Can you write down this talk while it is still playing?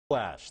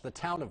The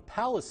town of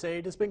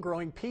Palisade has been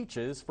growing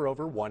peaches for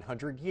over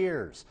 100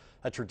 years,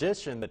 a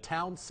tradition the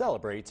town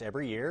celebrates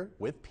every year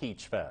with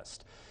Peach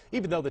Fest.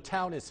 Even though the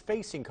town is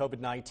facing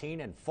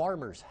COVID-19 and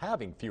farmers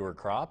having fewer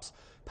crops,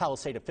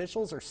 Palisade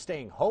officials are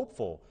staying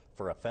hopeful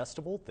for a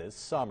festival this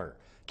summer.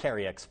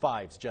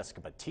 KREX5's Jessica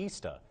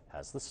Batista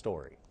has the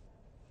story.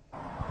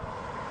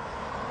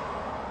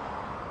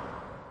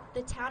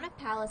 The town of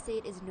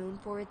Palisade is known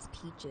for its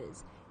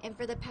peaches, and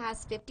for the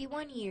past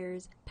 51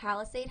 years,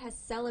 Palisade has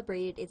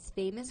celebrated its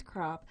famous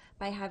crop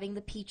by having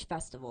the Peach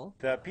Festival.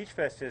 The Peach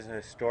Fest is a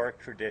historic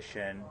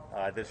tradition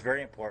that's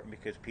very important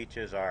because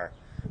peaches are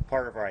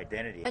part of our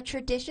identity. A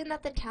tradition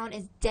that the town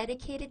is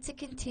dedicated to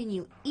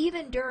continue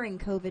even during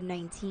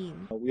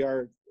COVID-19. We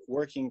are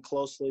working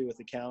closely with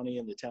the county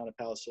and the town of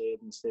Palisade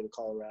and the state of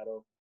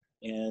Colorado,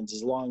 and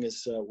as long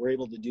as we're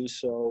able to do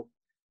so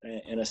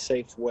in a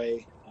safe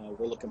way,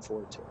 we're looking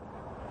forward to it.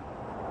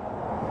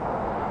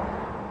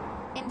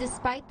 And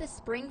despite the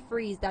spring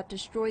freeze that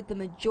destroyed the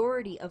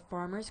majority of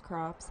farmers'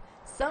 crops,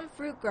 some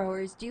fruit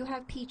growers do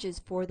have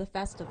peaches for the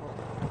festival.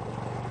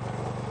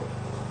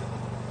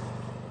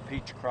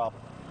 Peach crop,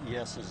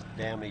 yes, is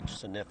damaged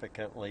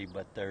significantly,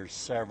 but there's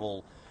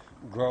several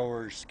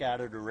growers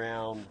scattered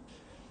around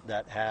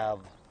that have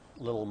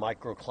little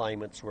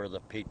microclimates where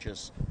the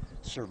peaches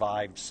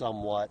survive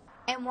somewhat.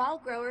 And while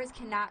growers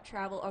cannot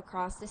travel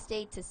across the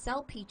state to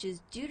sell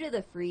peaches due to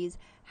the freeze,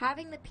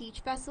 having the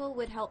Peach Festival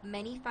would help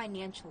many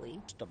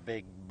financially. Just a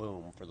big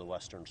boom for the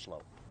Western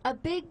Slope. A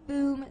big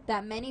boom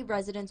that many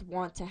residents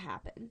want to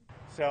happen.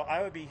 So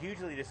I would be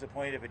hugely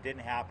disappointed if it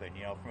didn't happen.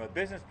 You know, from a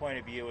business point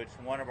of view, it's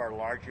one of our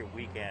larger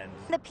weekends.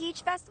 The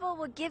Peach Festival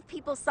will give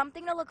people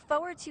something to look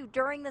forward to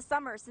during the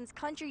summer since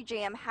Country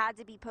Jam had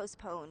to be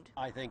postponed.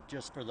 I think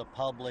just for the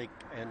public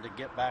and to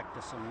get back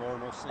to some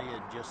normalcy,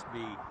 it'd just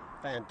be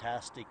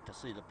fantastic to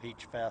see the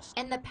Peach Fest.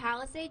 And the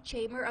Palisade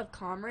Chamber of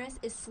Commerce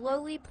is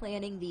slowly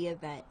planning the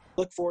event.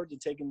 Look forward to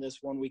taking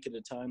this one week at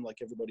a time like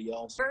everybody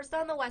else. First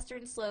on the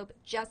Western Slope,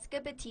 Jessica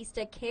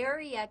Batista,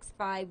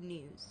 KREX5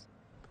 News.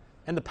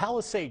 And the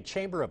Palisade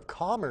Chamber of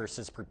Commerce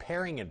is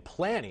preparing and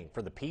planning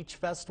for the Peach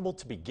Festival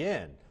to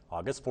begin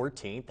August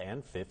 14th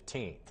and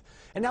 15th.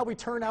 And now we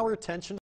turn our attention